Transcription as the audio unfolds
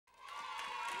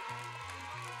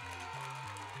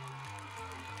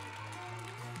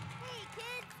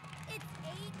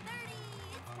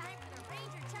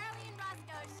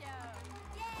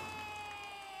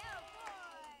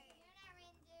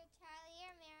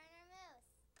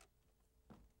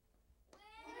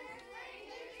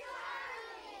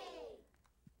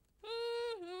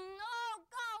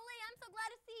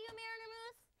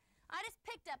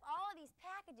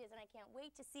I can't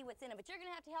wait to see what's in them. But you're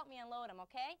going to have to help me unload them,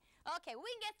 okay? Okay, we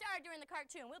can get started during the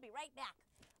cartoon. We'll be right back.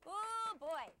 Oh,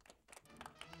 boy.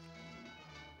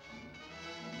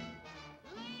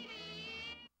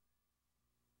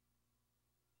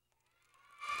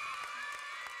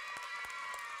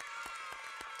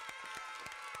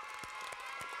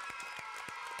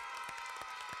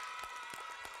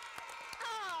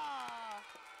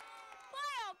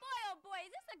 Is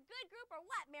this a good group or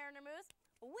what, Mariner Moose?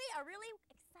 We are really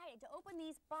excited to open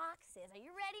these boxes. Are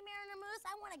you ready, Mariner Moose?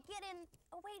 I want to get in.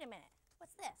 Oh, wait a minute.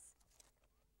 What's this?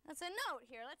 That's a note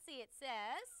here. Let's see. It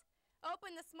says,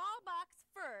 open the small box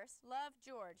first. Love,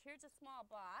 George. Here's a small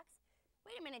box.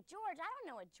 Wait a minute, George. I don't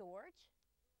know a George.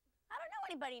 I don't know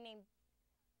anybody named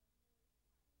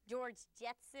George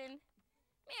Jetson.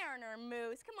 Mariner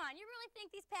Moose, come on. You really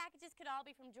think these packages could all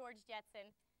be from George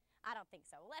Jetson? I don't think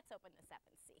so. Let's open this up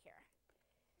and see here.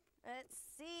 Let's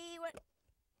see what...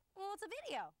 Well, it's a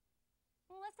video.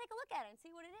 Well, let's take a look at it and see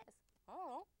what it is.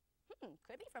 Oh,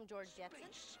 could be from George Jetson.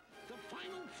 Space, the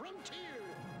final frontier.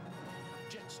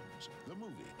 Jetsons, the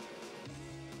movie.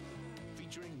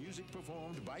 Featuring music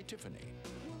performed by Tiffany.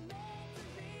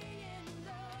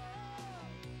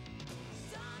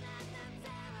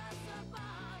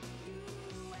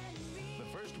 The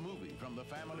first movie from the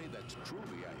family that's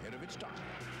truly ahead of its time.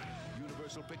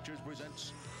 Universal Pictures presents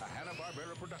a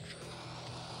Hanna-Barbera production.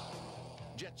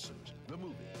 Jetsons, the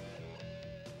movie.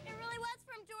 It really was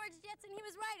from George Jetson. He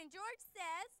was right. And George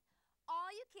says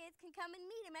all you kids can come and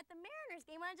meet him at the Mariners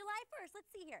game on July 1st. Let's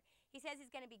see here. He says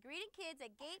he's going to be greeting kids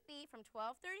at Gate B from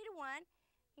 12:30 to 1.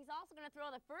 He's also going to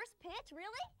throw the first pitch.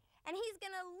 Really? And he's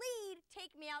going to lead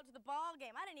Take Me Out to the Ball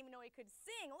Game. I didn't even know he could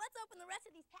sing. Well, let's open the rest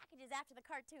of these packages after the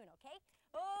cartoon, okay?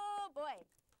 Oh, boy.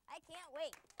 I can't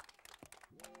wait.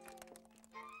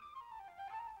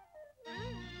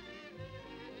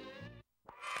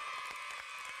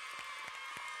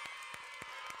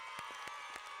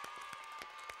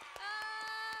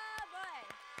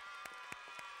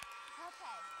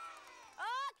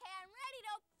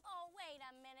 Wait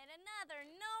a minute, another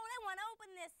note. I want to open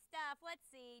this stuff. Let's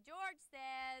see. George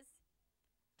says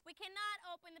we cannot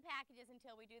open the packages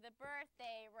until we do the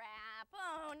birthday wrap.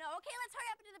 Oh, no. Okay, let's hurry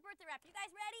up and do the birthday wrap. You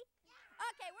guys ready? Yeah.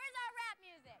 Okay, where's our rap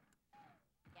music?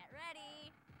 Get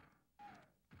ready.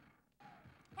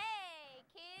 Hey,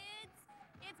 kids,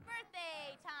 it's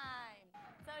birthday time.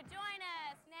 So join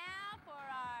us now for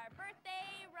our birthday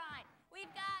rhyme.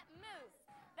 We've got Moose,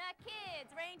 the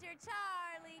kids, Ranger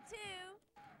Charlie, too.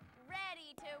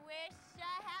 Ready to wish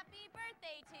a happy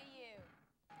birthday to you.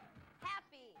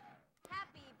 Happy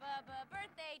Bubba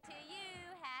birthday to you.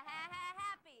 Happy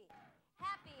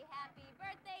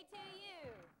birthday to you.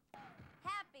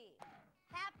 Happy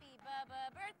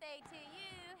Bubba birthday to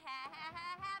you. Happy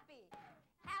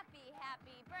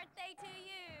birthday to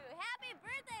you. Happy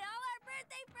birthday to all our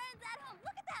birthday friends at home.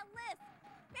 Look at that list.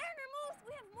 Mariner Moose,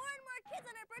 we have more and more kids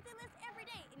on our birthday list every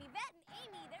day. And Yvette and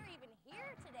Amy, they're even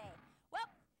here today. Well,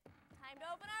 time to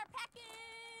open our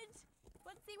package.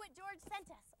 Let's see what George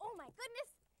sent us. Oh my goodness.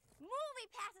 Movie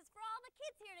passes for all the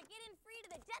kids here to get in free to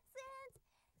the Jetsons.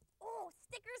 Oh,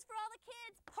 stickers for all the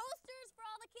kids, posters for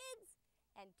all the kids,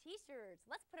 and t-shirts.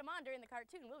 Let's put them on during the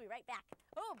cartoon. We'll be right back.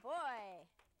 Oh boy.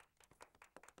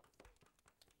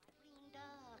 My green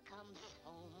dove comes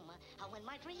home. When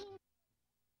my dream...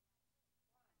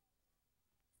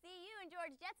 See you and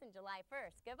George Jetson July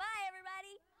 1st. Goodbye,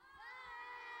 everybody.